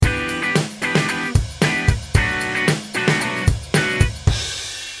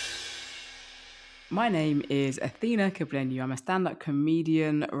my name is Athena Kablenyu. I'm a stand-up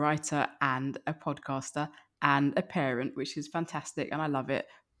comedian, writer, and a podcaster, and a parent, which is fantastic, and I love it.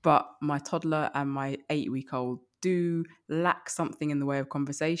 But my toddler and my 8-week-old do lack something in the way of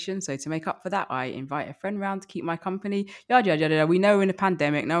conversation. So to make up for that, I invite a friend round to keep my company. Yada, yada, yada. We know we're in a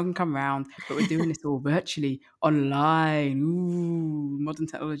pandemic, no one can come round, but we're doing this all virtually, online. Ooh, modern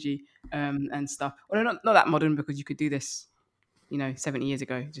technology and stuff. Well, not that modern, because you could do this 70 years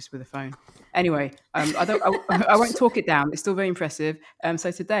ago, just with a phone. Anyway, I won't talk it down. It's still very impressive. So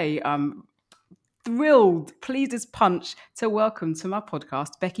today, I'm thrilled, pleased as punch, to welcome to my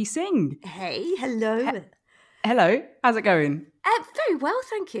podcast Becky Singh. Hey, hello. Hello, how's it going? Very well,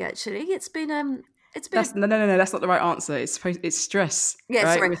 thank you. Actually, it's been No, that's not the right answer. It's stress. Yeah,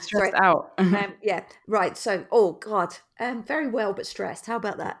 right? sorry, We're stressed out. yeah, right. So, oh God, very well, but stressed. How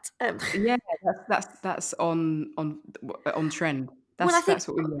about that? Yeah, that's on trend. Well, I think That's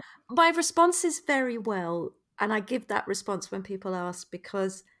what we want. my response is very well, and I give that response when people ask,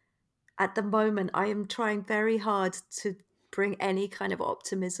 because at the moment I am trying very hard to bring any kind of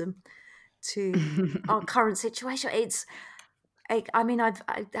optimism to our current situation. I've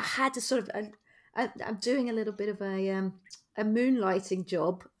had a sort of I'm doing a little bit of a moonlighting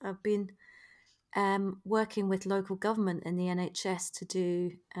job. I've been working with local government and the NHS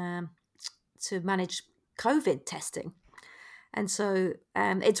to manage COVID testing, and so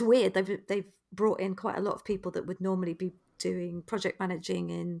it's weird. They've brought in quite a lot of people that would normally be doing project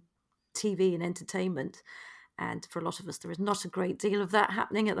managing in TV and entertainment, and for a lot of us, there is not a great deal of that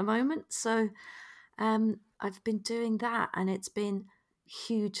happening at the moment. So I've been doing that, and it's been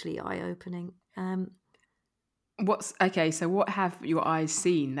hugely eye-opening. So what have your eyes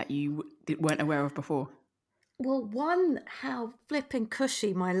seen that you weren't aware of before? Well, one, how flipping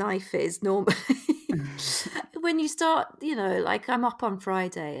cushy my life is normally. When you start, like I'm up on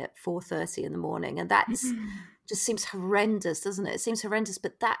Friday at 4:30 in the morning, and that's just seems horrendous, doesn't it? It seems horrendous,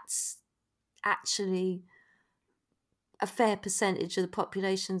 but that's actually a fair percentage of the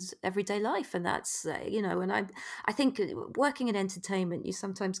population's everyday life, and that's and I think working in entertainment, you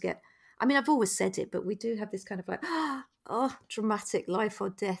sometimes get, I mean, I've always said it, but we do have this kind of like dramatic life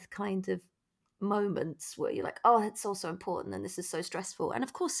or death kind of moments where you're like, oh, it's also important, and this is so stressful, and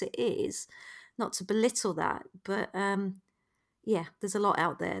of course it is, not to belittle that, but yeah, there's a lot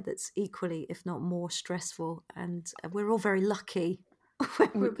out there that's equally, if not more, stressful, and we're all very lucky.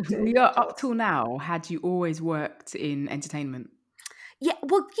 We are up till now. Had you always worked in entertainment? Yeah,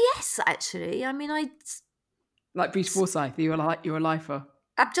 well, yes, actually. I mean, Like Bruce Forsyth, you're a lifer.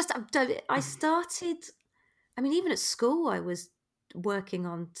 I've done it. I started, I mean, even at school, I was working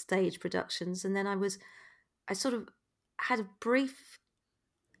on stage productions, and then I sort of had a brief,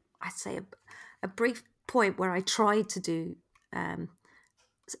 I'd say a brief point where I tried to do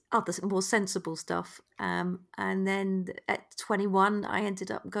other more sensible stuff, and then at 21 I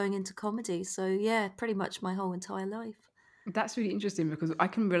ended up going into comedy. So yeah, pretty much my whole entire life. That's really interesting, because I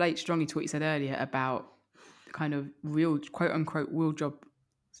can relate strongly to what you said earlier about kind of real, quote unquote, real job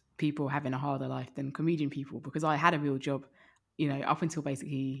people having a harder life than comedian people, because I had a real job, up until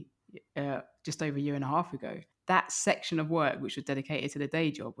basically just over a year and a half ago. That section of work, which was dedicated to the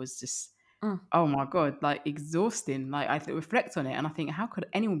day job, was just oh my God, like exhausting. Like I reflect on it and I think, how could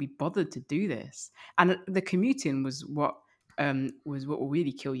anyone be bothered to do this? And the commuting was what will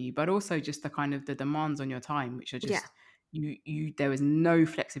really kill you, but also just the kind of the demands on your time, which are just you there was no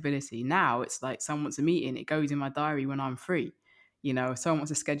flexibility. Now it's like someone wants a meeting, it goes in my diary when I'm free. If someone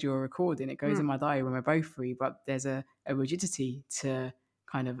wants to schedule a recording, it goes in my diary when we're both free. But there's a rigidity to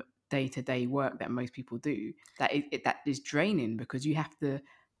kind of day-to-day work that most people do that is draining, because you have to,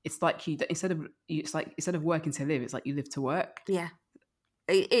 it's like instead of working to live, it's like you live to work. Yeah.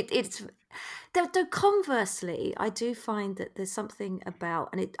 It's though conversely, I do find that there's something about,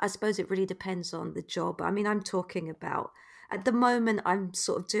 and I suppose it really depends on the job. I mean, I'm talking about, at the moment, I'm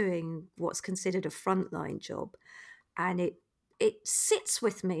sort of doing what's considered a frontline job, and it sits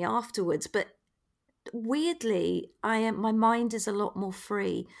with me afterwards. But weirdly, my mind is a lot more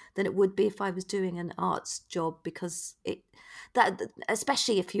free than it would be if I was doing an arts job, because that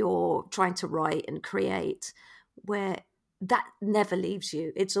especially if you're trying to write and create, where that never leaves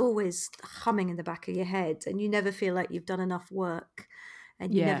you. It's always humming in the back of your head, and you never feel like you've done enough work,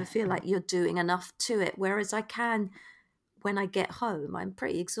 and you never feel like you're doing enough to it. Whereas I can, when I get home, I'm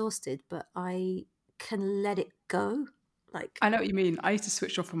pretty exhausted, but I can let it go. Like, I know what you mean. I used to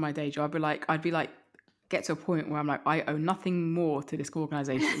switch off from my day job. I'd be like, get to a point where I'm like, I owe nothing more to this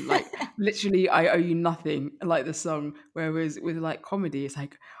organization. Like literally, I owe you nothing, like the song. Whereas with like comedy, it's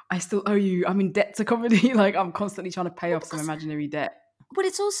like, I still owe you. I'm in debt to comedy. Like I'm constantly trying to pay off some imaginary debt. Well,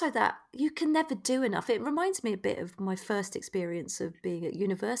 it's also that you can never do enough. It reminds me a bit of my first experience of being at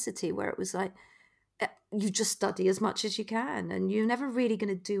university, where it was like you just study as much as you can, and you're never really going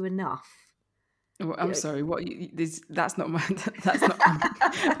to do enough. Well, I'm sorry. What? That's not my. That's not.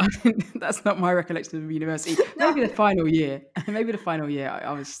 I think that's not my recollection of university. Maybe the final year. Maybe the final year.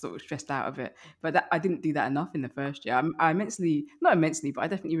 I was sort of stressed out of it, but I didn't do that enough in the first year. I immensely, not immensely, but I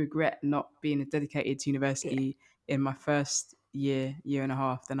definitely regret not being dedicated to university in my first year and a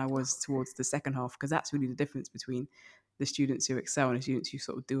half than I was towards the second half, because that's really the difference between the students who excel and the students who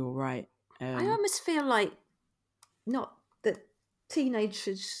sort of do all right. I almost feel like, not that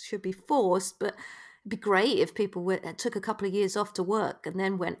teenagers should be forced, but it'd be great if people took a couple of years off to work and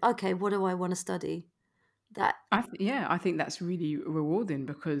then went, okay, what do I want to study? I think that's really rewarding,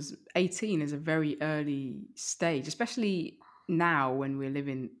 because 18 is a very early stage, especially now when we're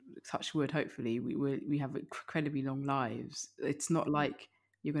living, touch wood, hopefully we have incredibly long lives. It's not like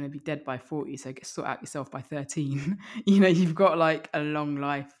you're going to be dead by 40, so sort out yourself by 13. You've got like a long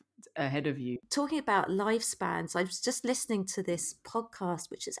life ahead of you. Talking about lifespans, I was just listening to this podcast,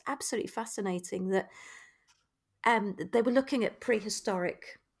 which is absolutely fascinating, that they were looking at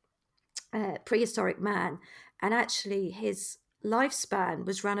prehistoric man, and actually his lifespan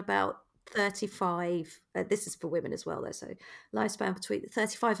was around about 35. This is for women as well, though, so lifespan between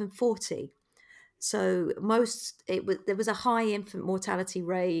 35 and 40. So there was a high infant mortality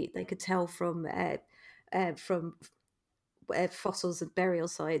rate. They could tell from fossils and burial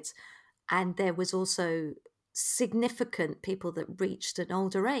sites, and there was also significant people that reached an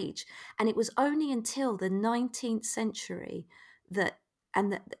older age. And it was only until the 19th century the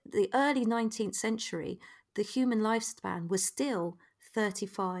early 19th century, the human lifespan was still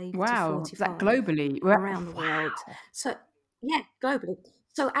 35 to 45. That globally around the world. So globally.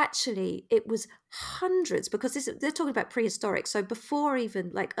 So actually it was hundreds, because they're talking about prehistoric. So before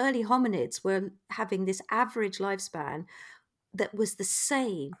even like early hominids were having this average lifespan that was the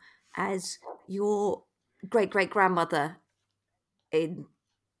same as your great-great-grandmother in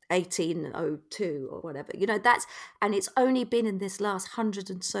 1802 or whatever, and it's only been in this last 100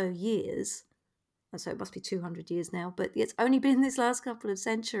 and so years, so it must be 200 years now, but it's only been in this last couple of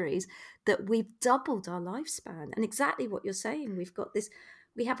centuries that we've doubled our lifespan. And exactly what you're saying,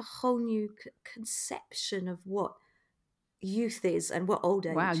 we have a whole new conception of what youth is and what old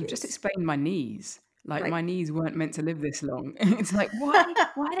age is. Wow, you just explained my knees. Like my knees weren't meant to live this long. It's like, why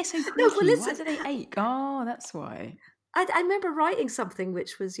are they so creaky? No, well, why do they ache? Oh, that's why. I remember writing something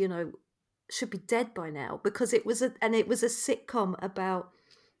which was, should be dead by now, because it was a sitcom about,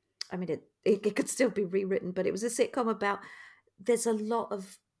 I mean, it could still be rewritten, but it was a sitcom about, there's a lot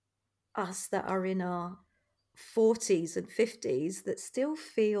of us that are in our 40s and 50s that still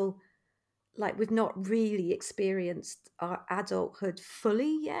feel like we've not really experienced our adulthood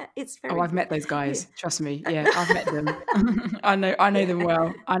fully yet. It's very. I've met those guys. Yeah. Trust me. Yeah, I've met them. I know them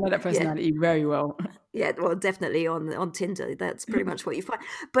well. I know that personality very well. Yeah, well, definitely on Tinder. That's pretty much what you find.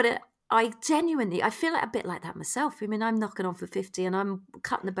 But I feel a bit like that myself. I mean, I'm knocking on for 50, and I'm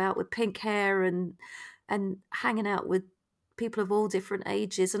cutting about with pink hair and hanging out with people of all different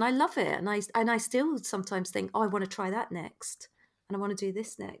ages, and I love it. And I still sometimes think, I want to try that next. And I want to do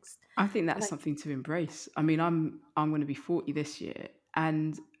this next. I think that's something to embrace. I mean, I'm going to be 40 this year,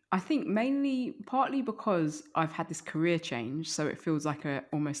 and I think partly because I've had this career change, so it feels like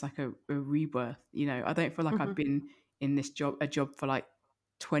almost like a rebirth. I don't feel like I've been in a job for like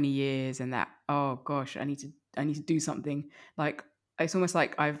 20 years, and that, oh gosh, I need to do something. Like, it's almost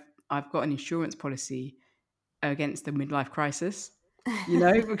like I've got an insurance policy against the midlife crisis.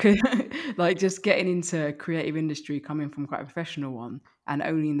 Because like just getting into creative industry, coming from quite a professional one, and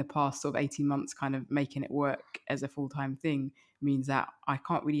only in the past sort of 18 months kind of making it work as a full-time thing, means that I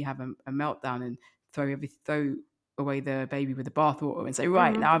can't really have a meltdown and throw away the baby with the bathwater and say,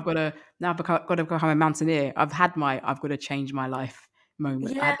 right, now I've got to become a mountaineer. I've got to change my life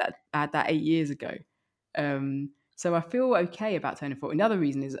moment. Yeah. I had that 8 years ago. So I feel okay about turning 40. Another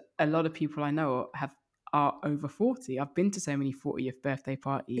reason is a lot of people I know are over 40. I've been to so many 40th birthday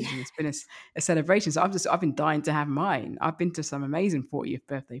parties, and it's been a celebration. So I've been dying to have mine. I've been to some amazing 40th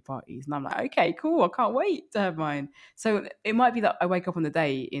birthday parties, and I'm like, okay, cool, I can't wait to have mine. So it might be that I wake up on the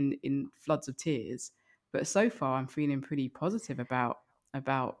day in floods of tears, but so far I'm feeling pretty positive about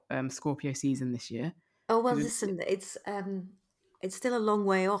Scorpio season this year. Oh well, listen, it's still a long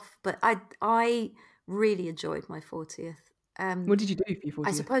way off, but I really enjoyed my 40th. What did you do for your 40th?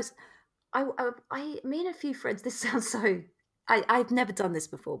 I suppose me and a few friends, this sounds so, I've never done this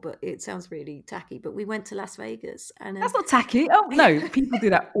before, but it sounds really tacky, but we went to Las Vegas. And that's not tacky. Oh no, people do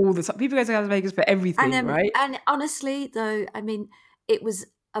that all the time. People go to Las Vegas for everything, right? And honestly though, I mean, it was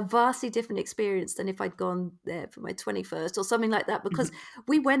a vastly different experience than if I'd gone there for my 21st or something like that, because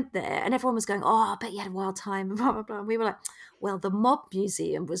we went there and everyone was going, oh, I bet you had a wild time, and blah, blah, blah. And we were like, well, the Mob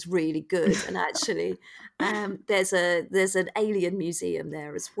Museum was really good. And actually, there's an alien museum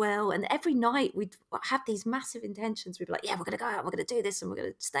there as well. And every night we'd have these massive intentions. We'd be like, yeah, we're going to go out, we're going to do this, and we're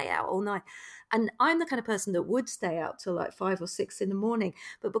going to stay out all night. And I'm the kind of person that would stay out till like 5 or 6 in the morning.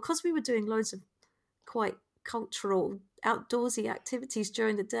 But because we were doing loads of quite cultural outdoorsy activities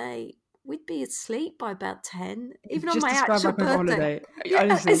during the day, we'd be asleep by about 10, even on my actual birthday. Yeah,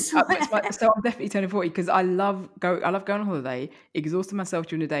 honestly, so I'm definitely turning 40 because I love going on holiday, exhausting myself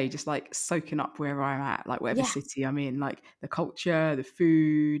during the day, just like soaking up wherever I'm at, like whatever city I'm in, like the culture, the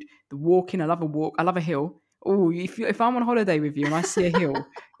food, the walking. I love a walk. I love a hill. Oh, if I'm on holiday with you and I see a hill,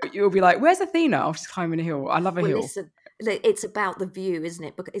 you'll be like, "Where's Athena?" I'll just climb in a hill. I love a hill. Listen, it's about the view, isn't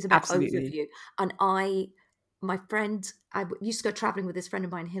it? Because it's about overview. And my friend, I used to go traveling with this friend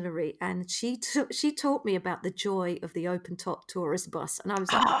of mine, Hillary, and she taught me about the joy of the open top tourist bus. And I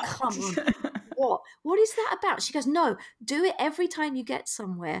was like, oh, come on, what is that about? She goes, no, do it every time you get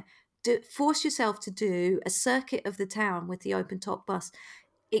somewhere. Force yourself to do a circuit of the town with the open top bus.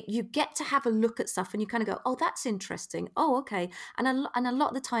 You get to have a look at stuff and you kind of go, oh, that's interesting. Oh, okay. And a lot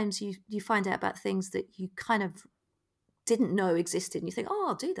of the times you find out about things that you kind of didn't know existed, and you think, oh,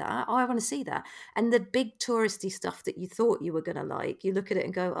 I'll do that. Oh, I want to see that. And the big touristy stuff that you thought you were going to like, you look at it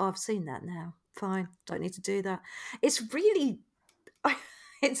and go, oh, I've seen that now. Fine. Don't need to do that. It's really,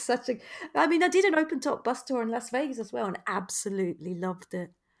 it's such a, I mean, I did an open top bus tour in Las Vegas as well and absolutely loved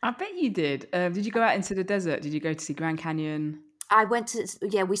it. I bet you did. Did you go out into the desert? Did you go to see Grand Canyon? I went to,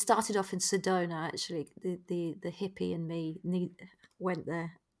 we started off in Sedona, actually. The hippie and me went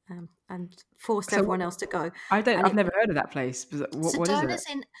there and forced everyone else to go. I've never heard of that place. What is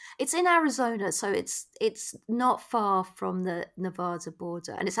it? It's in Arizona, so it's not far from the Nevada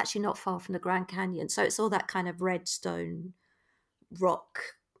border, and it's actually not far from the Grand Canyon. So it's all that kind of red stone rock,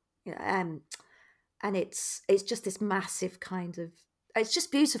 and it's just this massive kind of. It's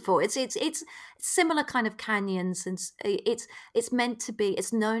just beautiful. It's similar kind of canyons, and it's meant to be.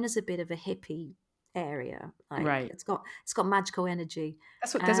 It's known as a bit of a hippie area, like, right? It's got magical energy.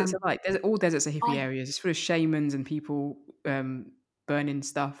 That's what deserts are like. All deserts are hippie areas. It's full of shamans and people burning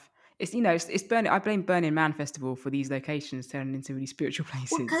stuff. It's Burning. I blame Burning Man Festival for these locations turning into really spiritual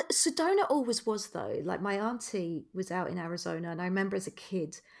places. Well, Sedona always was though. Like my auntie was out in Arizona, and I remember as a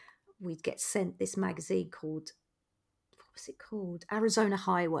kid, we'd get sent this magazine called. Was it called? Arizona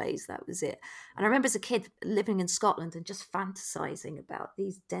Highways, that was it. And I remember as a kid living in Scotland and just fantasizing about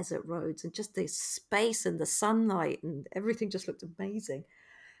these desert roads and just the space and the sunlight and everything just looked amazing.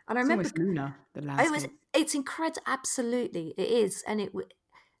 And I remember lunar, the landscape. It's incredible, absolutely it is. And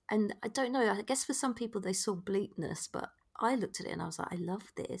I don't know, I guess for some people they saw bleakness, but I looked at it and I was like, I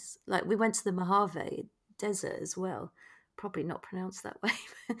love this. Like we went to the Mojave Desert as well. Probably not pronounced that way.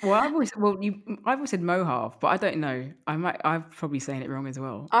 I've always said Mojave, but I don't know. I'm probably saying it wrong as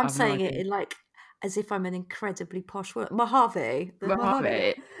well. I'm saying it like as if I'm an incredibly posh word. Mojave.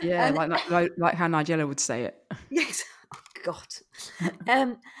 Yeah, and, like how Nigella would say it. Yes. Oh God.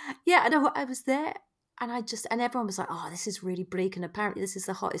 Yeah, I know. I was there, and everyone was like, "Oh, this is really bleak," and apparently this is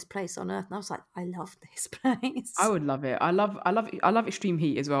the hottest place on earth. And I was like, "I love this place." I would love it. I love extreme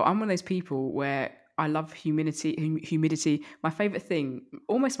heat as well. I'm one of those people where. I love humidity. My favourite thing,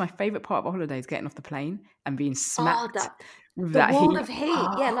 almost my favourite part of a holiday is getting off the plane and being smacked with that wall of heat.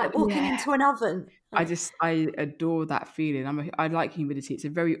 Like walking into an oven. I adore that feeling. I like humidity. It's a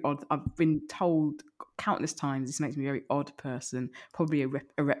very odd. I've been told countless times this makes me a very odd person, probably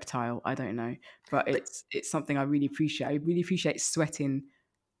a reptile. I don't know, but it's something I really appreciate. I really appreciate sweating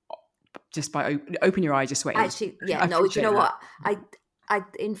just by open your eyes, just sweating. Actually, yeah. No, you know what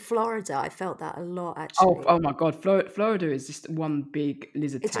in Florida, I felt that a lot, actually. Oh my God. Florida is just one big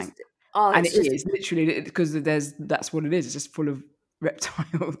lizard tank. It is literally because that's what it is. It's just full of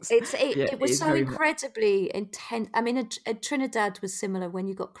reptiles. It was so incredibly intense. I mean, Trinidad was similar when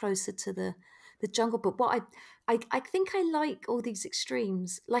you got closer to the jungle. But what I think I like all these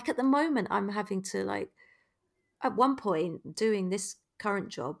extremes. Like at the moment, I'm having to at one point doing this current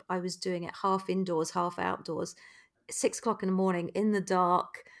job, I was doing it half indoors, half outdoors. 6 o'clock in the morning in the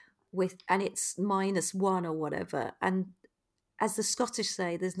dark and it's -1 or whatever. And as the Scottish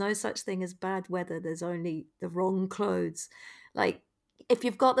say, there's no such thing as bad weather. There's only the wrong clothes. Like if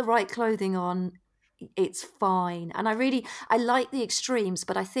you've got the right clothing on, it's fine. And I like the extremes,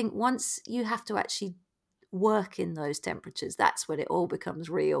 but I think once you have to actually work in those temperatures, that's when it all becomes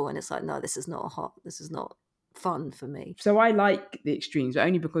real. And it's like, no, this is not fun for me. So I like the extremes, but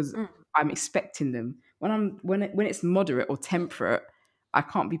only because I'm expecting them. When it's moderate or temperate, I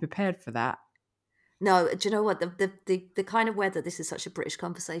can't be prepared for that. No, do you know what? The kind of weather, this is such a British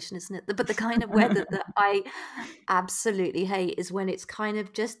conversation, isn't it? But the kind of weather that I absolutely hate is when it's kind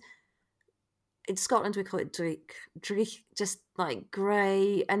of just, in Scotland we call it dreich, just like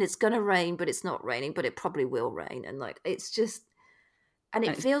grey, and it's going to rain, but it's not raining, but it probably will rain. And like, it's just, and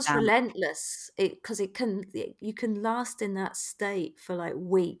And it it's feels damp. relentless because you can last in that state for like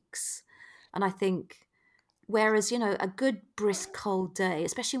weeks. And I think, whereas, a good brisk cold day,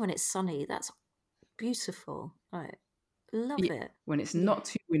 especially when it's sunny, that's beautiful. Right. Love Yeah, it. when it's Yeah. not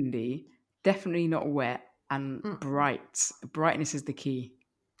too windy, definitely not wet, and Mm, bright. Brightness is the key.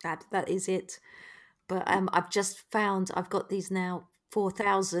 that is it. But I've just found I've got these now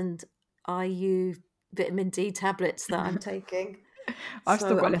 4,000 IU vitamin D tablets that I'm taking. I've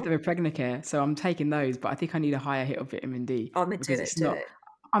still So got leftover Pregnacare, so I'm taking those, but I think I need a higher hit of vitamin D I'm gonna do because it, it's do not. it.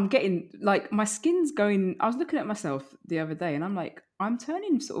 I'm getting like my skin's going. I was looking at myself the other day, and I'm like, I'm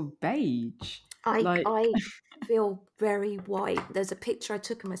turning sort of beige. Like, I feel very white. There's a picture I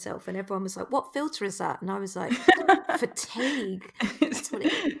took of myself, and everyone was like, "What filter is that?" And I was like, "Fatigue." That's what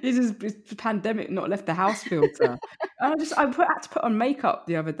it is. it's the pandemic not left the house filter. And had to put on makeup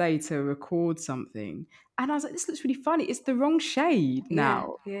the other day to record something, and I was like, this looks really funny. It's the wrong shade Yeah,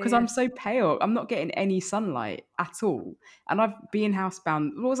 now yeah, because yeah. I'm so pale. I'm not getting any sunlight at all, and I've been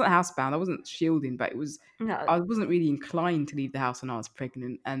housebound. Well, I wasn't housebound. I wasn't shielding, but it was. No, I wasn't really inclined to leave the house when I was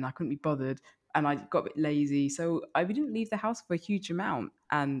pregnant, and I couldn't be bothered, and I got a bit lazy, so I didn't leave the house for a huge amount,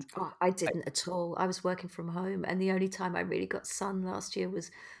 and. oh, I didn't at all. I was working from home, and the only time I really got sun last year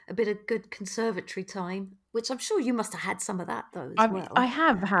was a bit of good conservatory time, which I'm sure you must have had some of that though as I well.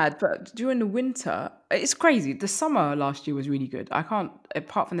 have had, but during the winter, it's crazy. The summer last year was really good. I can't,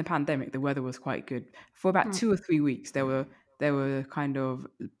 apart from the pandemic, the weather was quite good. For about Mm, 2 or 3 weeks, there were kind of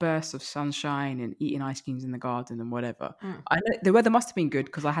bursts of sunshine and eating ice creams in the garden and whatever. mm. I know the weather must have been good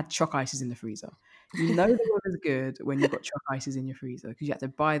because I had choc ices in the freezer. You know the weather's good when you've got choc ices in your freezer because you had to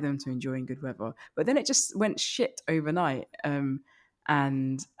buy them to enjoy in good weather. But then it just went shit overnight,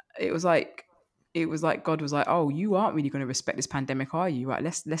 and it was like God was like, "Oh, you aren't really going to respect this pandemic, are you? Right?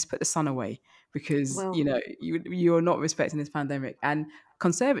 Let's put the sun away because Well, you're not respecting this pandemic." And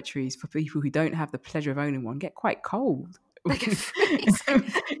conservatories for people who don't have the pleasure of owning one get quite cold they get in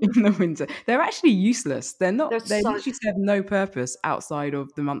freezing. the winter. They're actually useless. They're not. They're They so. literally serve no purpose outside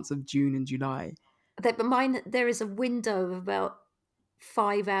of the months of June and July. But mine, there is a window of about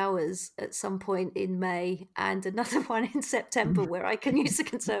 5 hours at some point in May, and another one in September where I can use the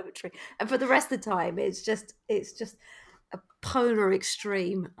conservatory. And for the rest of the time, it's just a polar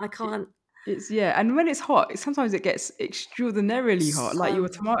extreme. I can't. It's yeah, and when it's hot, sometimes it gets extraordinarily hot, like your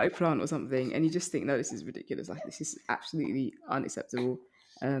So tomato plant or something, and you just think, no, this is ridiculous. Like this is absolutely unacceptable.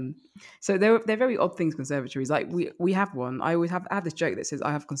 Um, so they're very odd things. Conservatories, like we have one. I have this joke that says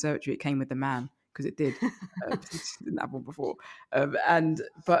I have a conservatory. It came with the man because it did. Didn't have one before,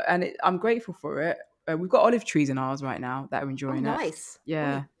 I'm grateful for it. We've got olive trees in ours right now that are oh, enjoying it. nice.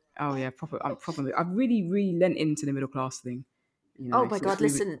 Yeah. Oh, Oh yeah, proper. I'm proper. I've really lent into the middle class thing. oh my So it's God!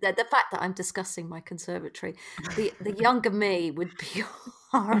 really. Listen, the fact that I'm discussing my conservatory, the younger me would be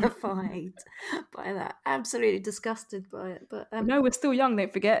horrified by that, absolutely disgusted by it. But No, we're still young.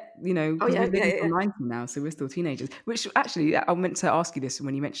 Don't forget, oh because yeah, we yeah, live yeah, until yeah. 90 now, so we're still teenagers. Which actually, I meant to ask you this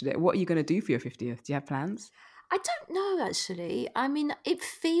when you mentioned it. What are you going to do for your 50th? Do you have plans? I don't know actually. I mean, it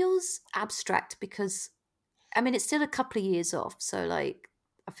feels abstract because I mean it's still a couple of years off, so like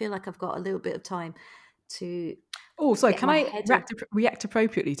I feel like I've got a little bit of time to Oh, sorry. get Can my I head in. react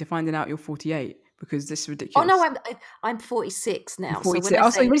appropriately to finding out you're 48? Because this is Oh no, ridiculous. I'm 46 You're now, so when 46. I Oh,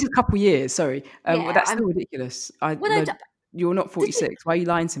 sorry, say this is a couple of years. Sorry. Well, yeah, that's I'm still ridiculous. when I You're not did you 46. Why are you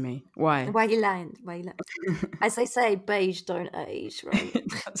lying to me? Why? why you lying? Why you lying? As they say, beige don't age, right? It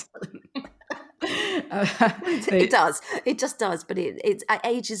doesn't. Uh, Well, it they- does. It just does. But it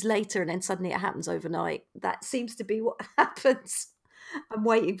ages later, and then suddenly it happens overnight. That seems to be what happens. I'm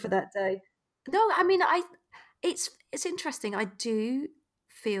waiting for that day. No, I mean, it's interesting. I do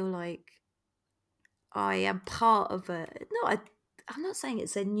feel like I am part of a. No, I'm not saying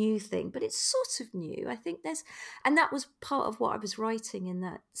it's a new thing, but it's sort of new. I think and that was part of what I was writing in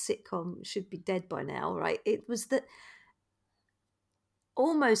that sitcom. Should be dead by now, right? It was that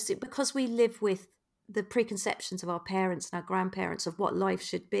because we live with the preconceptions of our parents and our grandparents of what life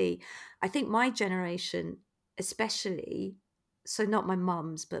should be. I think my generation, especially, so not my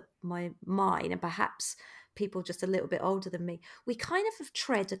mum's, but mine, and perhaps people just a little bit older than me, we kind of have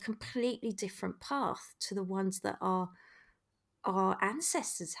tread a completely different path to the ones that our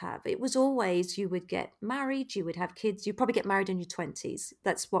ancestors have. It was always you would get married, you would have kids, you probably get married in your 20s.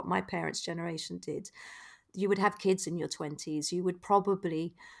 That's what my parents' generation did. you would have kids in your 20s. You would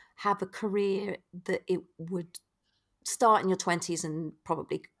probably have a career that it would start in your 20s and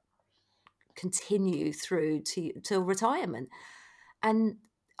probably continue through till retirement. And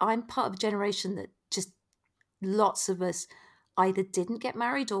I'm part of a generation that just lots of us either didn't get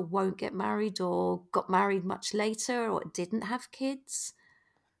married or won't get married or got married much later or didn't have kids,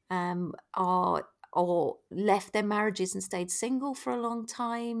 or left their marriages and stayed single for a long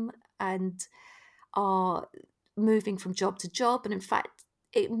time and are moving from job to job. And in fact,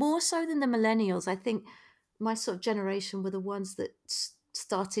 more so than the millennials, I think my sort of generation were the ones that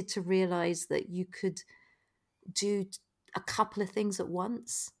started to realize that you could do a couple of things at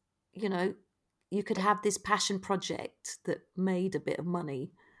once. You know, you could have this passion project that made a bit of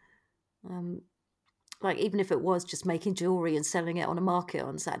money. Like even if it was just making jewelry and selling it on a market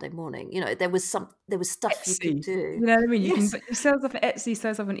on Saturday morning, you know, there was stuff Etsy. you could do. You know what I mean? You can sell stuff on Etsy,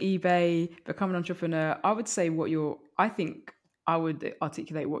 sell stuff on eBay, become an entrepreneur. I would say I think I would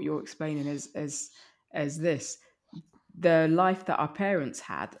articulate what you're explaining as this. The life that our parents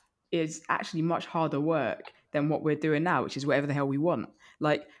had is actually much harder work than what we're doing now, which is whatever the hell we want.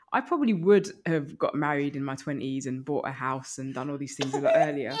 Like, I probably would have got married in my 20s and bought a house and done all these things a lot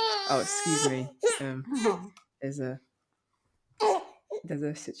earlier. Oh, excuse me. There's a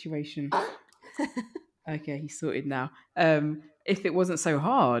situation. Okay, he's sorted now. If it wasn't so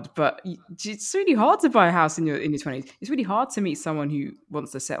hard, but it's really hard to buy a house in your 20s. It's really hard to meet someone who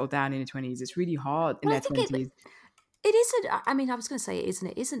wants to settle down in your 20s. It's really hard in their 20s. It isn't. I mean, I was going to say it is and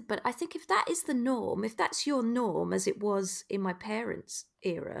it isn't, but I think if that is the norm, if that's your norm, as it was in my parents'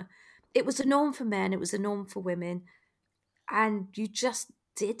 era, it was a norm for men, it was a norm for women, and you just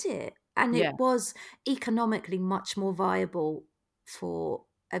did it. And it was economically much more viable for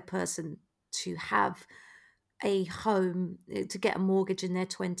a person to have a home, to get a mortgage in their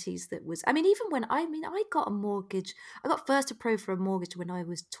 20s. That was, I mean, even when I got a mortgage, I got first approved for a mortgage when I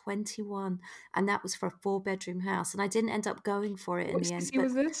was 21, and that was for a 4-bedroom house, and I didn't end up going for it in the end. What year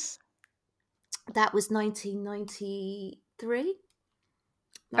was this? That was 1993.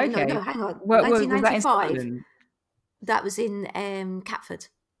 Okay. No, hang on. Was 1995. That was in Catford.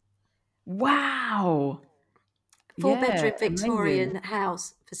 Wow. 4-bedroom Victorian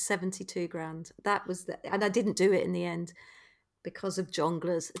house for 72 grand. That was and I didn't do it in the end because of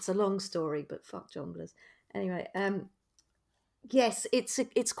jonglers. It's a long story, but fuck jonglers. Anyway, yes,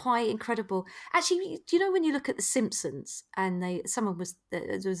 it's quite incredible. Actually, do you know when you look at The Simpsons and there was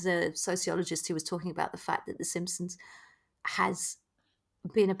a sociologist who was talking about the fact that The Simpsons has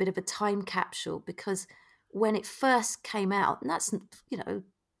been a bit of a time capsule, because when it first came out, and that's, you know,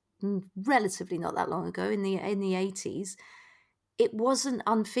 relatively not that long ago, in the 80s, it wasn't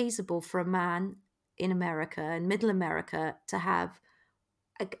unfeasible for a man in America and middle America to have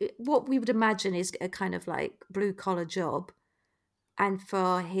what we would imagine is a kind of like blue collar job, and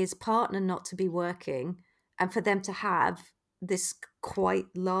for his partner not to be working, and for them to have this quite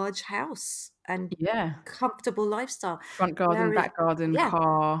large house and comfortable lifestyle, front garden, back garden,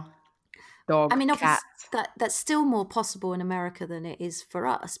 car, dog, I mean, cat. That's still more possible in America than it is for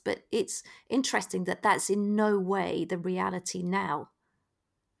us, but it's interesting that that's in no way the reality now.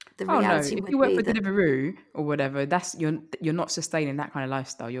 The reality if you work for Deliveroo or whatever, that's you're not sustaining that kind of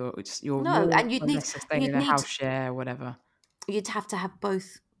lifestyle. You're no, more and you'd need sustaining a house share or whatever. You'd have to have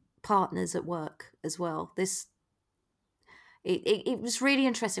both partners at work as well. It was really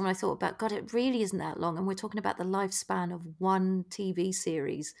interesting when I thought about, God, it really isn't that long, and we're talking about the lifespan of one TV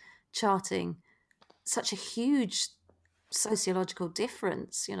series charting such a huge sociological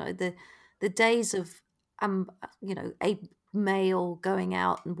difference. You know, the days of you know, a male going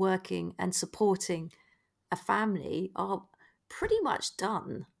out and working and supporting a family are pretty much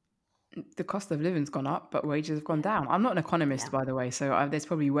done. The cost of living's gone up, but wages have gone down. I'm not an economist, by the way, so there's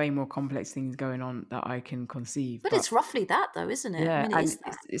probably way more complex things going on that I can conceive. But it's roughly that, though, isn't it? Yeah, I mean,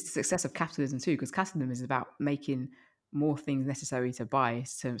 it's the success of capitalism too, because capitalism is about making more things necessary to buy,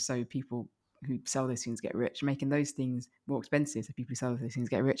 so people who sell those things get rich, making those things more expensive so people who sell those things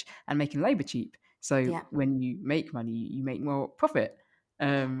get rich, and making labor cheap. So when you make money, you make more profit.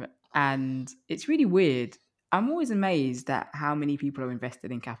 And it's really weird. I'm always amazed at how many people are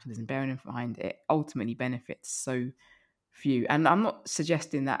invested in capitalism, bearing in mind it ultimately benefits so few. And I'm not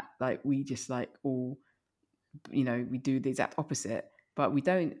suggesting that like we just like all, you know, we do the exact opposite, but we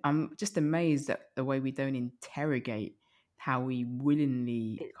don't. I'm just amazed at the way we don't interrogate how we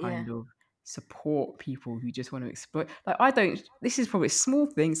willingly kind of support people who just want to exploit. Like I don't. This is probably a small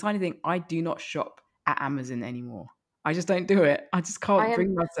thing, tiny thing. I do not shop at Amazon anymore. I just don't do it. I just can't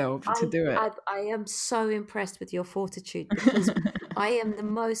bring myself to do it. I am so impressed with your fortitude, because I am the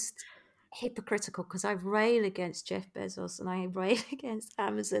most hypocritical because I rail against Jeff Bezos and I rail against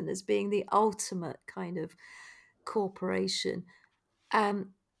Amazon as being the ultimate kind of corporation. And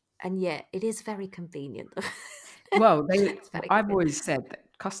yet it is very convenient. Well, It's very I've convenient. always said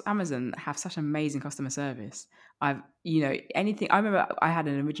that Amazon have such amazing customer service. Anything. I remember I had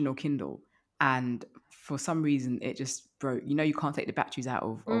an original Kindle, and for some reason it just broke. You can't take the batteries out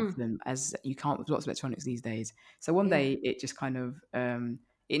of them, as you can't with lots of electronics these days. So one Yeah. day it just kind of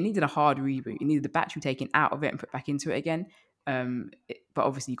it needed a hard reboot. It needed the battery taken out of it and put back into it again. But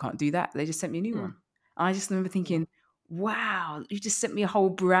obviously you can't do that. They just sent me a new one. And I just remember Yeah. thinking, wow, you just sent me a whole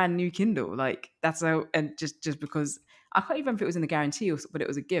brand new Kindle. Like that's how, and just because I can't even remember if it was in the guarantee but it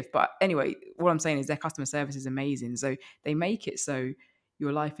was a gift. But anyway, what I'm saying is their customer service is amazing. So they make it so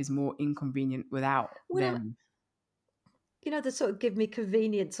your life is more inconvenient without Well, them. the sort of give me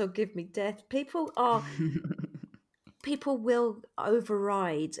convenience or give me death. People will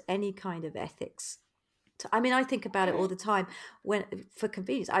override any kind of ethics. I mean, I think about it all the time for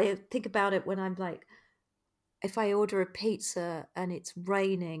convenience. I think about it when I'm like, if I order a pizza and it's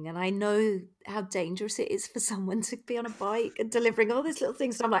raining and I know how dangerous it is for someone to be on a bike and delivering all these little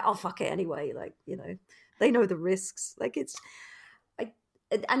things, and I'm like, oh, fuck it anyway. Like, they know the risks. Like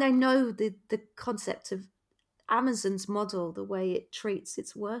and I know the concept of Amazon's model, the way it treats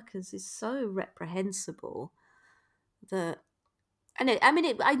its workers is so reprehensible that, I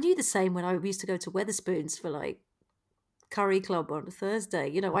knew the same when I used to go to Weatherspoons for like curry club on a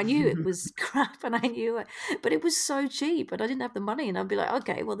Thursday. I knew it was crap and I knew it, but it was so cheap and I didn't have the money and I'd be like,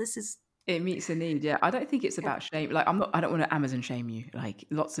 okay, well, this is. It meets a need, yeah. I don't think it's Yeah. about shame. Like I don't want to Amazon shame you. Like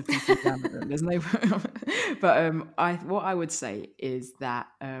lots of people do Amazon. There's no, but what I would say is that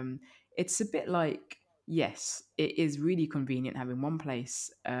it's a bit like, yes, it is really convenient having one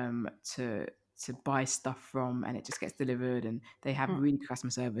place to buy stuff from, and it just gets delivered, and they have really good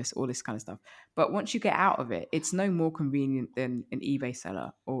customer service, all this kind of stuff. But once you get out of it, it's no more convenient than an eBay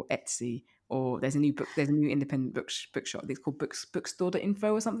seller or Etsy, or there's a new independent bookshop. It's called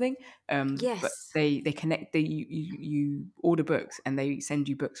bookstore.info or something. But Yes. they connect. You order books and they send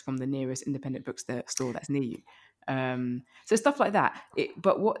you books from the nearest independent bookstore that's near you. So stuff like that.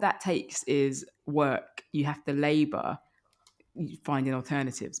 But what that takes is work. You have to labor finding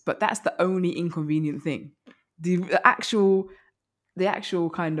alternatives. But that's the only inconvenient thing. The actual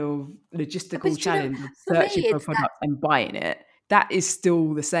kind of logistical But challenge of for me, searching for a it's that. product and buying it, that is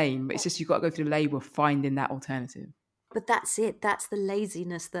still the same. It's just you've got to go through the labor of finding that alternative. But that's it. That's the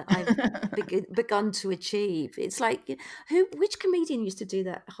laziness that I've begun to achieve. It's like, which comedian used to do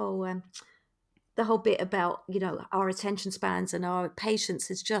that whole the whole bit about our attention spans and our patience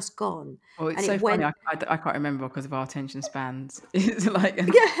has just gone, Well, it's and so it funny. went. I can't remember because of our attention spans. It's like Yeah,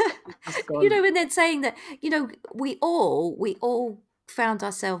 it's just gone. and then saying that we all found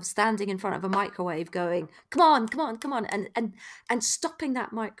ourselves standing in front of a microwave going, come on, come on, come on, and stopping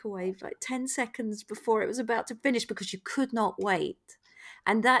that microwave like 10 seconds before it was about to finish because you could not wait.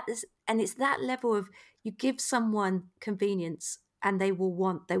 And it's that level of, you give someone convenience and they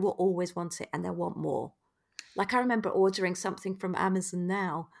will always want it and they'll want more. Like I remember ordering something from Amazon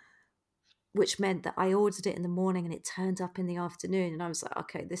now, which meant that I ordered it in the morning and it turned up in the afternoon, and I was like,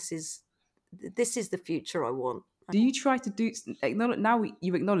 okay, this is the future I want. Do you try to do now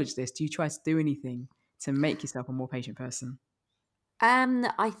you acknowledge this? Do you try to do anything to make yourself a more patient person?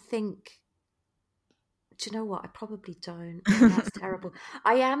 I think, do you know what? I probably don't, and that's terrible.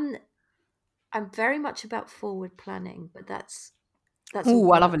 I'm very much about forward planning, but that's all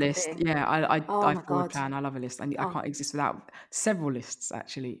Oh, I love a part of list. it. Yeah, Oh I my forward God. plan. I love a list. I Oh, can't exist without several lists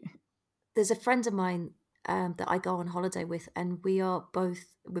actually. there's a friend of mine that I go on holiday with, and we're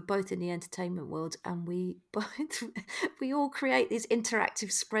both in the entertainment world, and we all create these interactive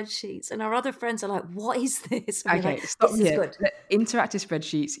spreadsheets, and our other friends are like, "What is this?" And we're Okay, like, stop "This is here. good." Interactive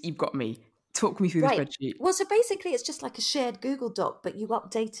spreadsheets. You've got me. Talk me through the Right. spreadsheet. Well, so basically, it's just like a shared Google Doc, but you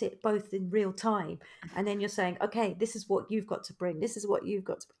update it both in real time, and then you're saying, "Okay, this is what you've got to bring. This is what you've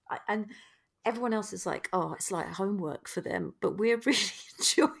got to," and everyone else is like, "Oh, it's like homework for them," but we're really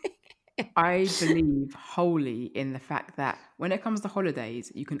enjoying it. I believe wholly in the fact that when it comes to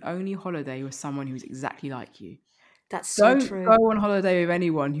holidays, you can only holiday with someone who's exactly like you. That's so Don't true. go on holiday with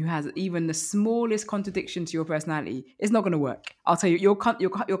anyone who has even the smallest contradiction to your personality. It's not going to work. I'll tell you, you'll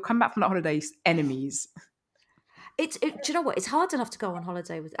come back from that holiday enemies. Do you know what? It's hard enough to go on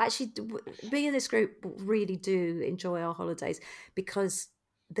holiday with. Actually, me and this group really do enjoy our holidays because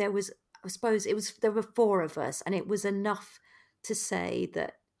I suppose there were four of us, and it was enough to say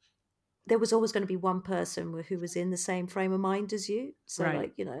that there was always going to be one person who was in the same frame of mind as you. So,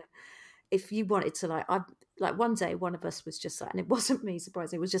 Right. like, if you wanted to, like one day, one of us was just like, and it wasn't me,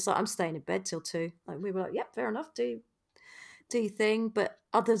 surprisingly, it was just like, I'm staying in bed till 2. Like we were like, yep, fair enough, do your thing. But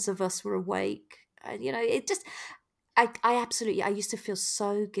others of us were awake, and it just. I absolutely, I used to feel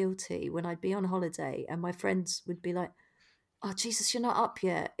so guilty when I'd be on holiday and my friends would be like, oh, Jesus, you're not up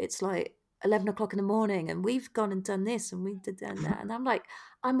yet. It's like 11 o'clock in the morning and we've gone and done this and we did that. And I'm like,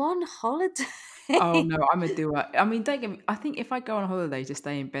 I'm on holiday. Oh no, I'm a doer. I mean, don't get me. I think if I go on holiday to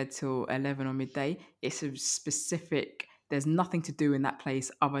stay in bed till 11 or midday, it's a specific. There's nothing to do in that place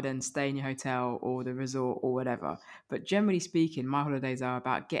other than stay in your hotel or the resort or whatever. But generally speaking, my holidays are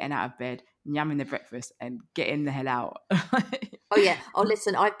about getting out of bed, yamming the breakfast, and getting the hell out. Oh yeah. Oh,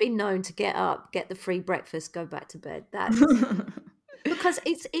 listen, I've been known to get up, get the free breakfast, go back to bed. That's because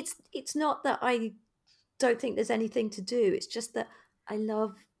it's not that I don't think there's anything to do. It's just that I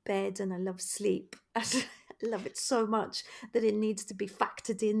love bed and I love sleep. I love it so much that it needs to be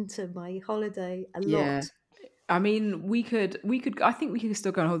factored into my holiday a Yeah. lot. I mean, we could. I think we could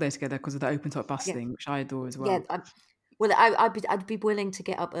still go on holiday together because of the open top bus Yeah. thing, which I adore as Yeah. well. I'd be willing to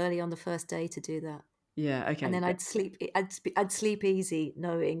get up early on the first day to do that. Yeah. Okay. And then I'd sleep. I'd sleep easy,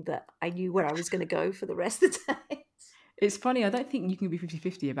 knowing that I knew where I was going to go for the rest of the day. It's funny, I don't think you can be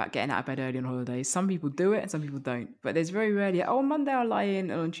 50-50 about getting out of bed early on holidays. Some people do it and some people don't. But there's very rarely, on Monday I'll lie in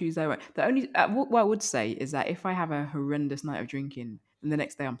and on Tuesday I won't. The only, what I would say is that if I have a horrendous night of drinking, then the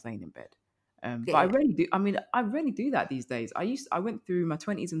next day I'm staying in bed. But I rarely do. I mean, I rarely do that these days. I went through my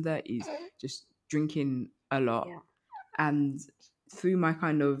 20s and 30s just drinking a lot. Yeah. And through my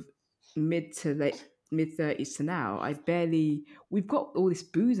kind of mid 30s to now, we've got all this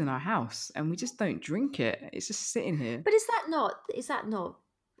booze in our house and we just don't drink it. It's just sitting here. But is that not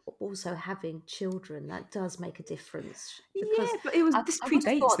also having children? That does make a difference. Yeah, but this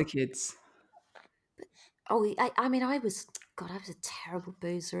predates the kids. Oh, I mean, I was a terrible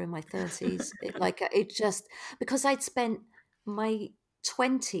boozer in my 30s. Because I'd spent my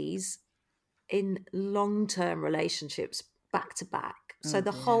 20s in long-term relationships back to back. So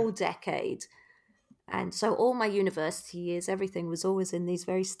the whole decade. And so all my university years, everything was always in these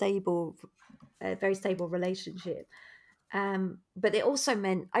very stable relationship. But it also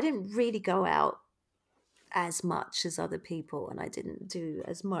meant I didn't really go out as much as other people and I didn't do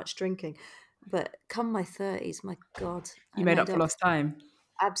as much drinking. But come my 30s, my God. You made up for lost time.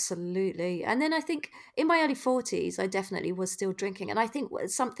 Absolutely. And then I think in my early 40s, I definitely was still drinking. And I think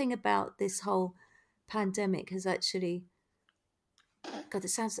something about this whole pandemic has actually... God, it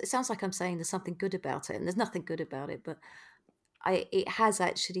sounds like I'm saying there's something good about it, and there's nothing good about it, but it has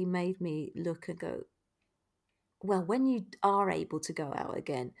actually made me look and go, well, when you are able to go out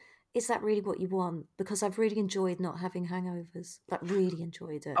again, is that really what you want? Because I've really enjoyed not having hangovers, like really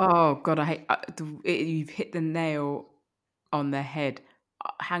enjoyed it. Oh God, I hate you've hit the nail on the head.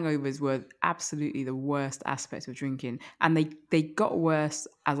 Hangovers were absolutely the worst aspect of drinking, and they got worse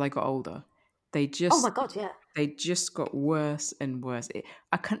as I got older. Oh my God, yeah. They just got worse and worse.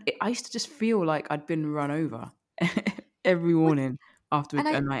 I used to just feel like I'd been run over every morning after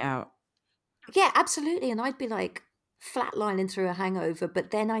a night out. Yeah, absolutely. And I'd be like flatlining through a hangover,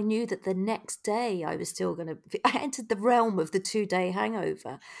 but then I knew that the next day I was still going to... I entered the realm of the 2-day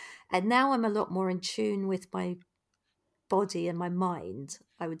hangover. And now I'm a lot more in tune with my body and my mind.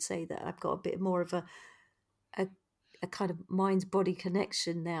 I would say that I've got a bit more of a kind of mind-body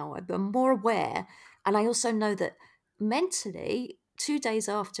connection now. I'm more aware. And I also know that mentally, 2 days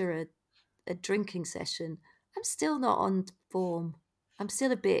after a drinking session, I'm still not on form. I'm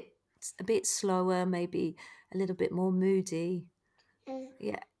still a bit slower, maybe a little bit more moody.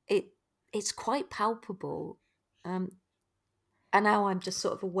 Yeah, it's quite palpable. And now I'm just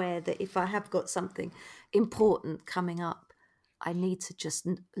sort of aware that if I have got something important coming up, I need to just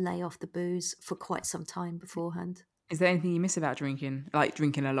lay off the booze for quite some time beforehand. Is there anything you miss about drinking, like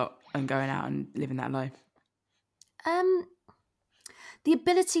drinking a lot and going out and living that life? The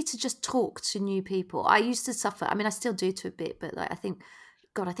ability to just talk to new people. I used to suffer. I mean, I still do to a bit, but I think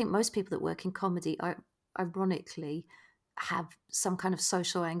most people that work in comedy ironically have some kind of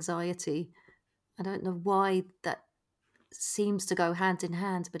social anxiety. I don't know why that seems to go hand in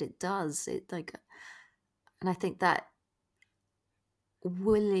hand, but it does. And I think that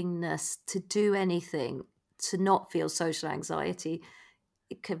willingness to do anything to not feel social anxiety,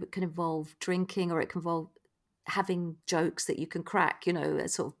 it can involve drinking, or it can involve having jokes that you can crack, a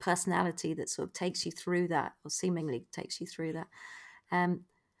sort of personality that sort of takes you through that, or seemingly takes you through that.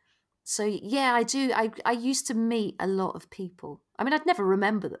 So yeah, I do. I used to meet a lot of people. I mean, I'd never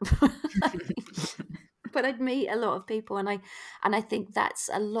remember them, but I'd meet a lot of people, and I think that's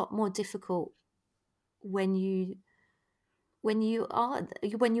a lot more difficult when you when you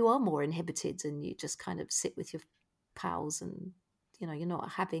are more inhibited and you just kind of sit with your pals and you're not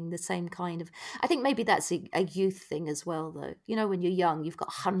having the same kind of. I think maybe that's a youth thing as well, though. When you're young, you've got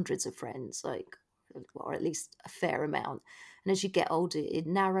hundreds of friends, like, or at least a fair amount, and as you get older, it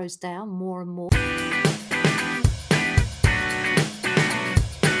narrows down more and more.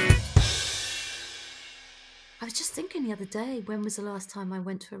 I was just thinking the other day, when was the last time I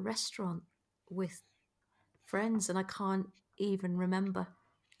went to a restaurant with friends, and I can't even remember.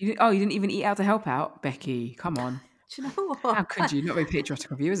 You didn't even eat out to help out, Becky? Come on. Do you know what? How could you? Not very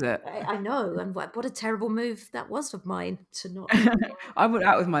patriotic of you, is it? I know, and what a terrible move that was of mine to not. I went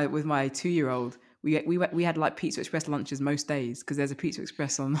out with my 2-year-old. We had like Pizza Express lunches most days because there's a Pizza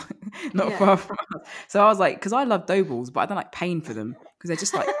Express on not far from us. So I was like, because I love dough balls, but I don't like paying for them because they're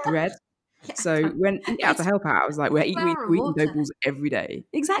just like bread. So when eat out to help out, I was like, we're eating dough balls every day.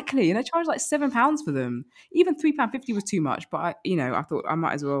 Exactly. And they charged like £7 for them. Even £3.50 was too much, but I thought I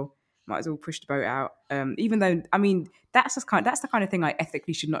might as well push the boat out. Even though, I mean, that's the kind of thing I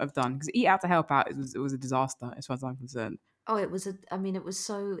ethically should not have done, because eat out to help out, it was a disaster as far as I'm concerned. Oh, it was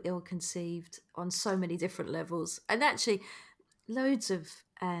so ill-conceived on so many different levels. And actually, loads of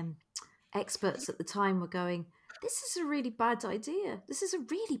experts at the time were going, this is a really bad idea. This is a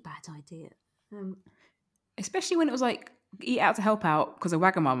really bad idea. Especially when it was like, eat out to help out because of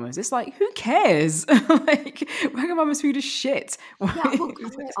Wagamama's. It's like, who cares? Like, Wagamama's food is shit. Yeah, well,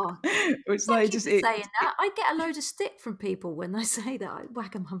 it's like just saying that. I get a load of stick from people when they say that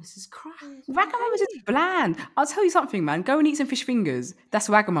Wagamama's is crap. Wagamama's is bland. I'll tell you something, man. Go and eat some fish fingers. That's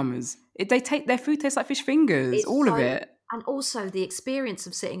Wagamama's. Their food tastes like fish fingers. Of it. And also the experience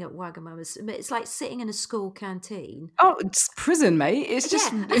of sitting at Wagamama's, it's like sitting in a school canteen. Oh, it's prison, mate. It's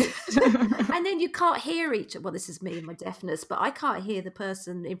just... And then you can't hear well, this is me and my deafness, but I can't hear the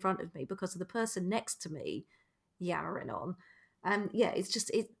person in front of me because of the person next to me yammering on.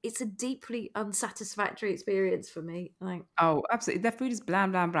 It's a deeply unsatisfactory experience for me. Oh, absolutely. Their food is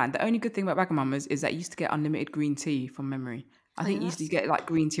bland, bland, bland. The only good thing about Wagamama's is that you used to get unlimited green tea from memory. I think you used to get like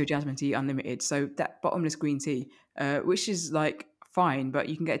green tea or jasmine tea unlimited. So that bottomless green tea, which is like fine, but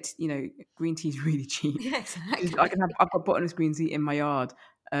you can get, green tea is really cheap. Yeah, exactly. I've got bottomless green tea in my yard.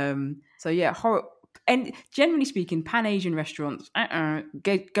 So yeah, and generally speaking, Pan-Asian restaurants,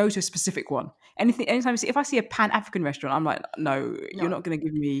 go to a specific one. Anytime if I see a Pan-African restaurant, I'm like, no, you're not going to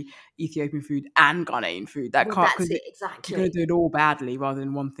give me Ethiopian food and Ghanaian food. That can't, because exactly. You're going to do it all badly rather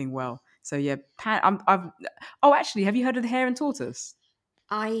than one thing well. So yeah, actually, have you heard of the Hare and Tortoise?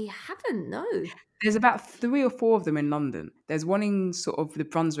 I haven't, no. There's about 3 or 4 of them in London. There's one in sort of the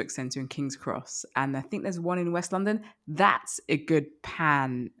Brunswick Centre in King's Cross, and I think there's one in West London. That's a good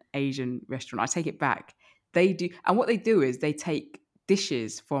Pan-Asian restaurant. I take it back. They do, and what they do is they take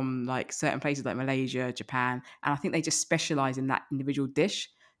dishes from like certain places like Malaysia, Japan, and I think they just specialise in that individual dish.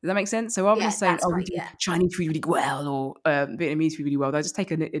 Does that make sense? So rather than saying, we do Chinese food really well or Vietnamese food really well, they'll just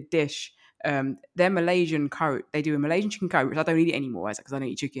take a dish. Their Malaysian curry, they do a Malaysian chicken curry, which I don't eat anymore because I don't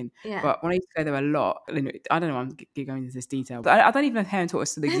eat chicken. Yeah. But when I used to go there a lot, I don't know, I'm going into this detail, but I don't even know if Hare and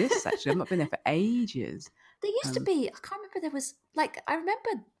Tortoise still exists, actually. I've not been there for ages. There used to be, I can't remember, I remember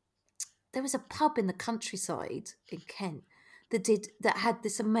there was a pub in the countryside in Kent that had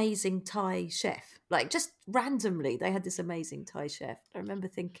this amazing Thai chef. Like, just randomly, they had this amazing Thai chef. I remember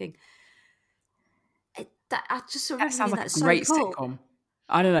thinking, that sounds like a great sitcom.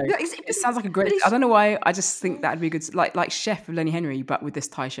 I don't know. It sounds like a great... I don't know why. I just think that'd be good. Like Chef of Lenny Henry, but with this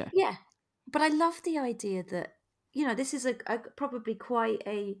Thai chef. Yeah. But I love the idea that, this is probably quite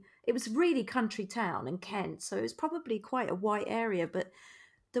it was really country town in Kent, so it was probably quite a white area, but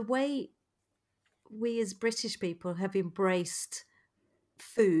the way we as British people have embraced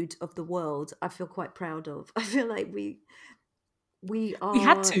food of the world, I feel quite proud of. I feel like we are... We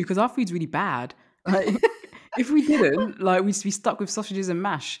had to, because our food's really bad. If we didn't, we'd be stuck with sausages and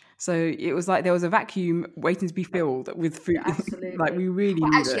mash. So it was like there was a vacuum waiting to be filled with food. Absolutely. We really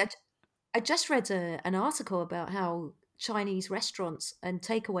need it. I just read an article about how Chinese restaurants and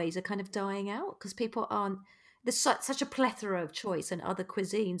takeaways are kind of dying out because people aren't... There's such a plethora of choice and other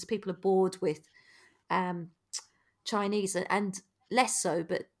cuisines. People are bored with Chinese, and less so,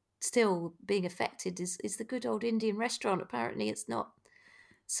 but still being affected is the good old Indian restaurant. Apparently it's not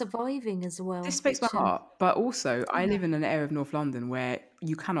surviving as well. This breaks my heart, but also I live in an area of North London where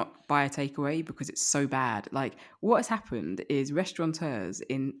you cannot buy a takeaway because it's so bad. Like, what has happened is restaurateurs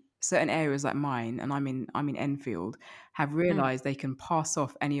in certain areas like mine, and I'm in Enfield, have realized they can pass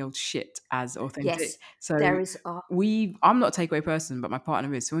off any old shit as authentic. Yes, So there is. I'm not a takeaway person, but my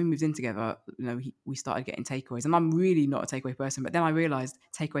partner is. So when we moved in together, we started getting takeaways, and I'm really not a takeaway person. But then I realized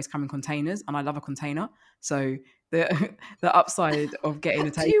takeaways come in containers, and I love a container. So the the upside of getting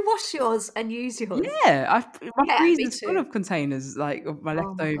a Do you wash yours and use yours? yeah, my Yeah, me freezer's full too. of containers, like of my Oh my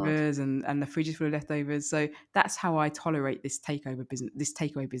God. leftovers, and the fridge is full of leftovers. So that's how I tolerate this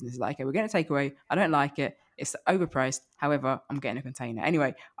takeaway business. Like, okay, we're getting a takeaway. I don't like it. It's overpriced. However, I'm getting a container.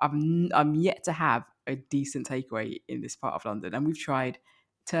 Anyway, I'm yet to have a decent takeaway in this part of London, and we've tried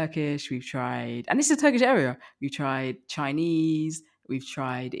Turkish, we've tried, and this is a Turkish area. We've tried Chinese, we've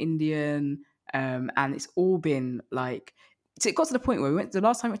tried Indian, and it's all been like. So it got to the point where the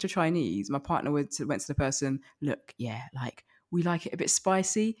last time we went to Chinese, my partner went to the person, look, yeah, like we like it a bit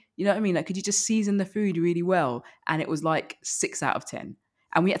spicy. You know what I mean? Like, could you just season the food really well? And it was like 6 out of 10.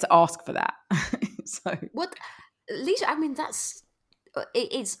 And we had to ask for that. So What, Alicia? I mean,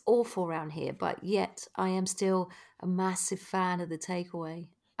 it's awful around here, but yet I am still a massive fan of the takeaway.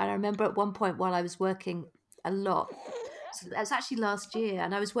 And I remember at one point while I was working a lot, so that was actually last year,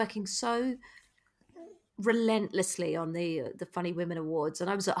 and I was working so relentlessly on the Funny Women Awards, and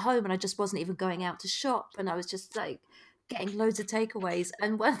I was at home and I just wasn't even going out to shop, and I was just like getting loads of takeaways.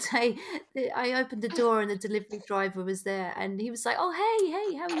 And one day I opened the door and the delivery driver was there, and he was like, "Oh,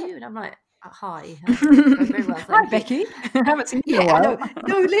 hey, how are you?" And I'm like, "Hi, very well, hi, thank you." Becky. I haven't seen you in a Yeah, I while. know.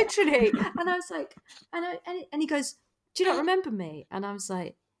 No, literally. And I was like, and he goes, "Do you not remember me?" And I was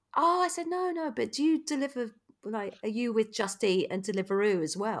like, "Oh," I said, "No, but do you deliver, like, are you with Just Eat and Deliveroo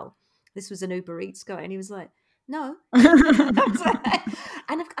as well?" This was an Uber Eats guy, and he was like, "No." And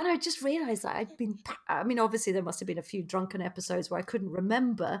I just realized that I mean, obviously there must have been a few drunken episodes where I couldn't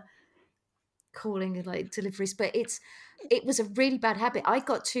remember calling like deliveries, but it was a really bad habit. I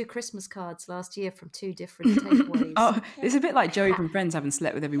got 2 Christmas cards last year from 2 different takeaways. Oh, it's a bit like Joey from Friends having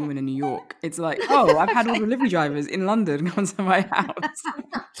slept with every woman in New York. It's like, oh, I've had all the delivery drivers in London come to my house.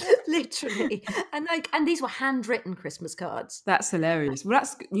 Literally. And these were handwritten Christmas cards. That's hilarious. Well,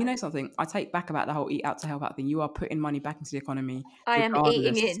 something I take back about the whole eat out to help out thing. You are putting money back into the economy. I am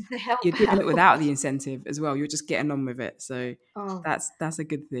eating Regardless. it to help You're doing it out. without the incentive as well. You're just getting on with it. So Oh. that's a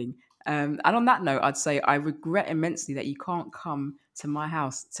good thing. And on that note, I'd say I regret immensely that you can't come to my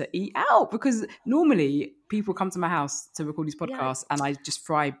house to eat out, because normally people come to my house to record these podcasts and I just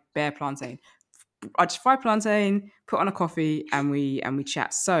fry bare plantain. I just fry plantain, put on a coffee, and we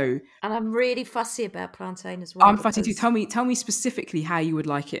chat. So, and I'm really fussy about plantain as well. I'm fussy too. Tell me specifically how you would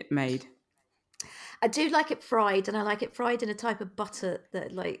like it made. I do like it fried, and I like it fried in a type of butter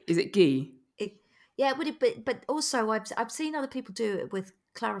that, like, is it ghee? Yeah, but also I've seen other people do it with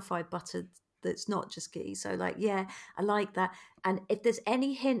clarified butter that's not just ghee. So, like, yeah, I like that. And if there's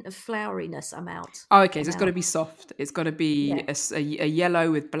any hint of floweriness, I'm out. Oh, okay. So it's got to be soft. It's got to be a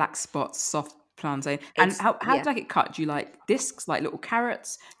yellow with black spots, soft plantain. And how do you like it cut? Do you like discs, like little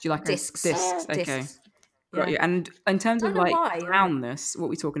carrots? Do you like discs? Discs. Okay. Discs. Got you. And in terms of like brownness, what are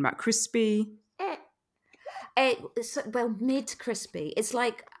we talking about? Crispy? Well, mid crispy. It's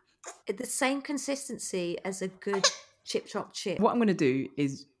like the same consistency as a good chip chop chip. What I'm going to do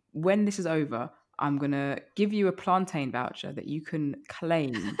is, when this is over, I'm going to give you a plantain voucher that you can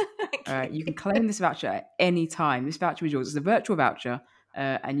claim. Okay. You can claim this voucher at any time. This voucher is yours. It's a virtual voucher,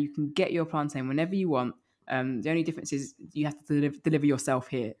 and you can get your plantain whenever you want. The only difference is you have to deliver yourself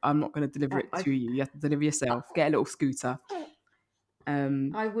here. I'm not going to deliver it to you. You have to deliver yourself. Get a little scooter.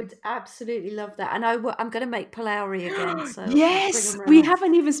 I would absolutely love that, and I'm going to make palauri again. So yes, we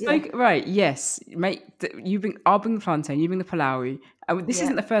haven't even spoken. Yeah. Right? Yes, I'll bring the plantain. You bring the palauri. This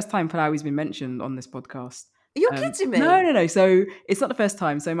isn't the first time palauri's been mentioned on this podcast. You're kidding me? No. So it's not the first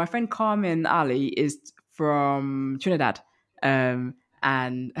time. So my friend Carmen Ali is from Trinidad, and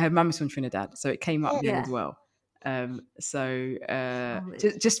her mum is from Trinidad, so it came up there as well.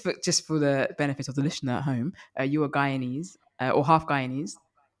 Just for the benefit of the listener at home, you are Guyanese. Or half Guyanese.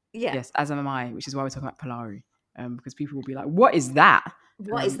 Yeah. Yes, as am I, which is why we're talking about palauri. Because people will be like, what is that?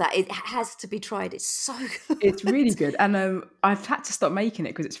 What is that? It has to be tried. It's so good. It's really good. And I've had to stop making it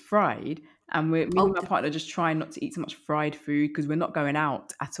because it's fried. And me and my partner just trying not to eat so much fried food because we're not going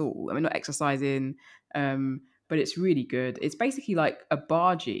out at all. And we're not exercising. But it's really good. It's basically like a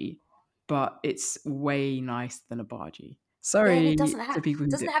bhaji, but it's way nicer than a bhaji. Sorry, it doesn't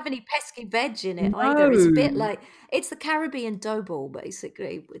have any pesky veg in it either. It's a bit like, it's the Caribbean dough ball,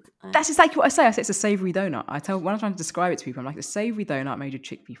 basically. That's exactly what I say. I say it's a savoury donut. When I'm trying to describe it to people, I'm like, a savoury donut made of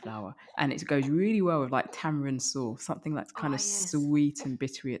chickpea flour, and it goes really well with like tamarind sauce, something that's kind of sweet and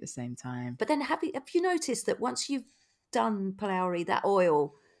bittery at the same time. But then have you noticed that once you've done palauri, that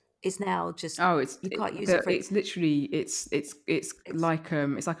oil is now just you can't use it for. It's literally it's like a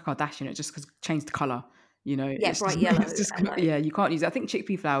Kardashian. It just changed the color. You know, yeah, bright yellow. It's just, yeah, you can't use it. I think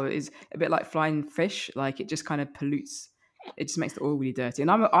chickpea flour is a bit like flying fish. Like it just kind of pollutes. It just makes the oil really dirty. And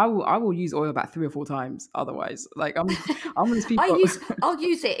I will use oil about 3 or 4 times. Otherwise, like I'm one of these people. I'll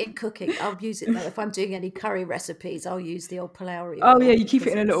use it in cooking. I'll use it though, if I'm doing any curry recipes. I'll use the old Polaroid. Oh yeah, you keep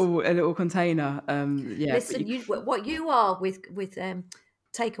it in a little container. Yeah. Listen, what you are with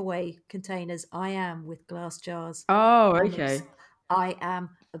takeaway containers, I am with glass jars. Oh, okay. I am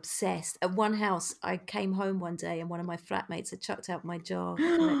obsessed. At one house, I came home one day and one of my flatmates had chucked out my jar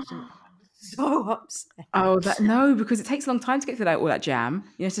collection. So upset. Oh, no, because it takes a long time to get through all that jam.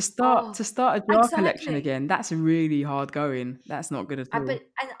 You know, to start a jar collection again. That's really hard going. That's not good at all. And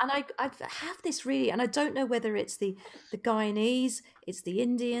I have this really, and I don't know whether it's the Guyanese, it's the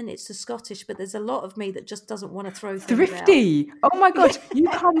Indian, it's the Scottish, but there's a lot of me that just doesn't want to throw things thrifty. Out. Oh my gosh, you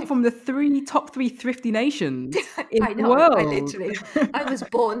come from the top 3 thrifty nations in the world. I was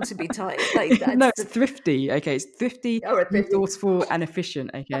born to be tight. Like, no, it's thrifty. Okay, it's thrifty, resourceful, and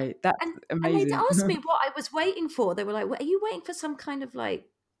efficient. Okay, that's amazing. And they'd asked me what I was waiting for. They were like, well, "Are you waiting for some kind of like,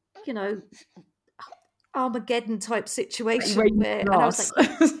 you know, Armageddon type situation?" And I was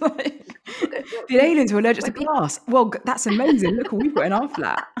like, the aliens were allergic to glass. Well, that's amazing. Look what we've got in our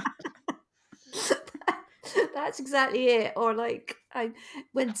flat. That's exactly it. Or like,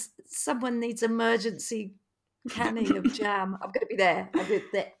 when someone needs emergency canning of jam, I'm going to be there.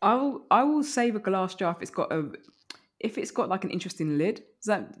 I will save a glass jar if it's got like an interesting lid. Is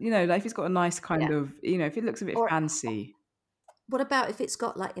that, you know, like if it's got a nice kind of, you know, if it looks a bit fancy. What about if it's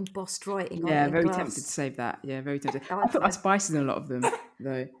got like embossed writing on it? Yeah, very tempted to save that. Yeah, very tempted. I put my spices in a lot of them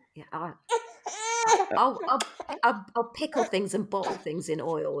though. Yeah, I'll pickle things and bottle things in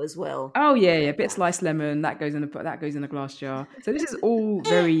oil as well. Oh yeah, a bit of sliced lemon that goes in a glass jar. So this is all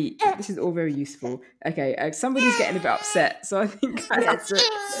very useful. Okay, somebody's getting a bit upset, so I think I have to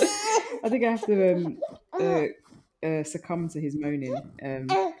succumb to his moaning.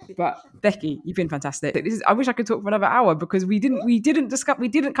 But Becky, you've been fantastic. I wish I could talk for another hour because we didn't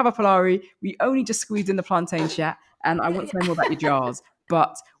cover Polari. We only just squeezed in the plantain chat, and I want to know more about your jars.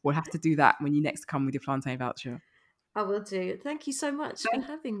 But we'll have to do that when you next come with your plantain voucher. I will do. Thank you so much for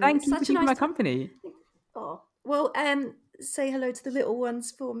having me. Thank you for keeping my company. Oh, well, say hello to the little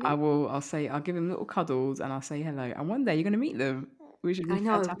ones for me. I will. I'll give them little cuddles and I'll say hello. And one day you're going to meet them. Which would be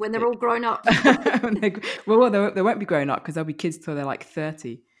fantastic. When they're all grown up. well, they won't be grown up because they'll be kids till they're like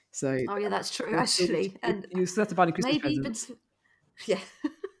 30. So. Oh yeah, that's true. Actually, and you still have to buy the Christmas presents. Yeah.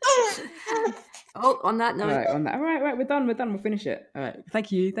 Oh, on that note. All right, we're done. We'll finish it. All right.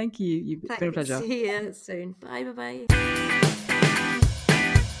 Thank you. It's been a pleasure. See you soon. Bye.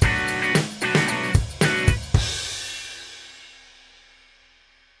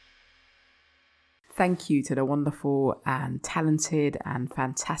 Thank you to the wonderful and talented and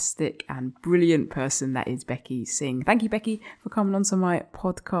fantastic and brilliant person that is Becky Singh. Thank you, Becky, for coming onto my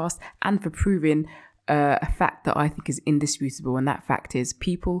podcast and for proving a fact that I think is indisputable. And that fact is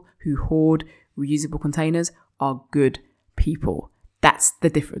people who hoard reusable containers are good people. That's the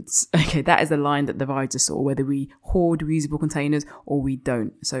difference. Okay, that is the line that divides us all, whether we hoard reusable containers or we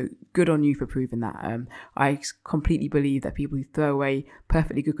don't. So good on you for proving that. I completely believe that people who throw away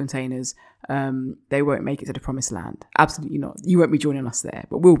perfectly good containers, they won't make it to the promised land. Absolutely not. You won't be joining us there,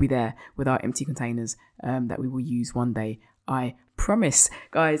 but we'll be there with our empty containers that we will use one day. I promise.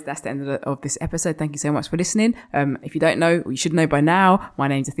 Guys, that's the end of this episode. Thank you so much for listening. If you don't know, you should know by now, my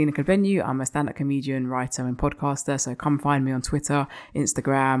name's Athena Convenue. I'm a stand-up comedian, writer and podcaster. So come find me on Twitter,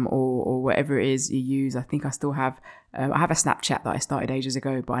 Instagram or whatever it is you use. I think I still have I have a Snapchat that I started ages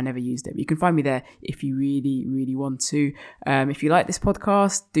ago, but I never used it. But you can find me there if you really, really want to. If you like this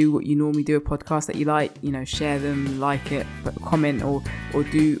podcast, do what you normally do a podcast that you like. You know, share them, like it, comment or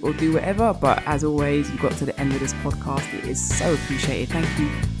do whatever. But as always, you got to the end of this podcast. It is so appreciated. Thank you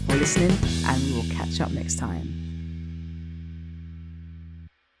for listening, and we will catch up next time.